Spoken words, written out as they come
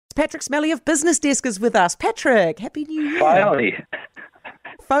Pattrick Smellie of BusinessDesk is with us. Pattrick, Happy New Year. Finally.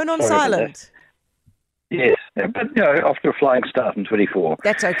 Phone on silent. Yes, but after a flying start in 24.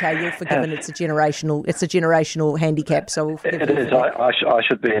 That's okay. You're forgiven. It's a generational handicap. So we'll forgive it you is. for that. I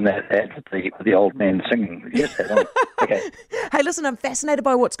should be in that ad with the old man singing. Yes, okay. Hey, listen, I'm fascinated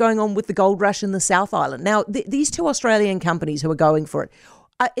by what's going on with the gold rush in the South Island. Now, these two Australian companies who are going for it,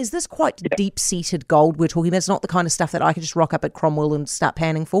 is this quite deep-seated gold we're talking about? It's not the kind of stuff that I could just rock up at Cromwell and start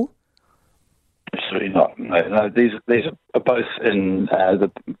panning for? Absolutely not. No. These are both in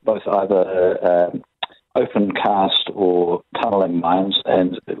both either open cast or tunnelling mines,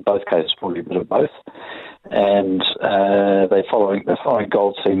 and in both cases probably a bit of both. And they're following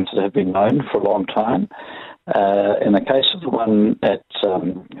gold seams that have been known for a long time. In the case of the one at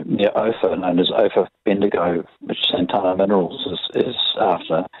near Ophir, known as Ophir Bendigo, which Santana Minerals is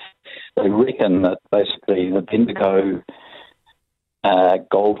after, they reckon that basically the Bendigo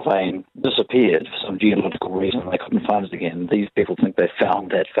gold vein disappeared for some geological reason. They couldn't find it again. These people think they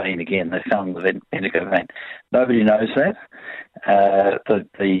found that vein again. They found the Bendigo vein. Nobody knows that.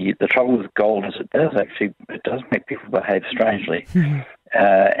 The trouble with gold is it does make people behave strangely.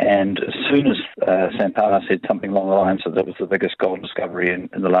 And as soon as Santana said something along the lines that was the biggest gold discovery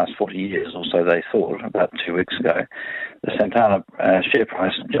in the last 40 years, or so they thought, about 2 weeks ago, the Santana share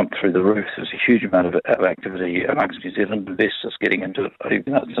price jumped through the roof. There's a huge amount of activity amongst New Zealand investors getting into it,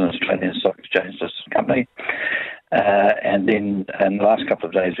 even though it's an Australian stock exchange listed company. And then in the last couple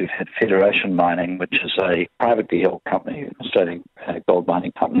of days, we've had Federation Mining, which is a privately held company, an Australian gold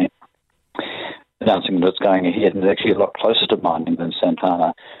mining company, announcing that it's going ahead and is actually a lot closer to mining than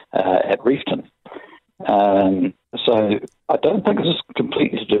Santana at Reefton. So I don't think this is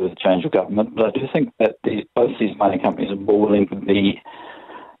completely to do with the change of government, but I do think that both these mining companies are more willing to be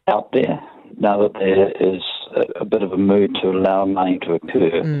out there now that there is a bit of a mood to allow mining to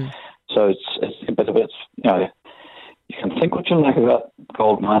occur. So it's a bit of it. You can think what you like about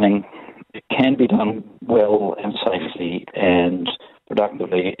gold mining. It can be done well and safely and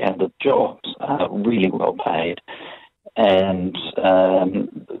productively, and the jobs are really well paid, and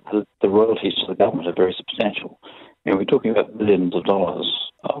the royalties to the government are very substantial. We're talking about billions of dollars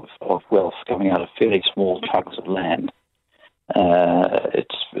of wealth coming out of fairly small chunks of land.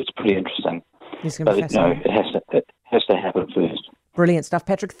 It's pretty interesting, but it has to happen first. Brilliant stuff,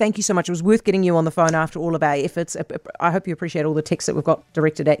 Pattrick. Thank you so much. It was worth getting you on the phone after all of our efforts. I hope you appreciate all the texts that we've got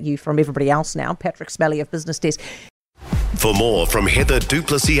directed at you from everybody else now. Pattrick Smellie of BusinessDesk. For more from Heather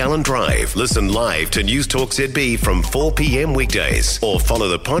Duplessis Allen Drive, listen live to News Talk ZB from 4 p.m. weekdays or follow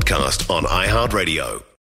the podcast on iHeartRadio.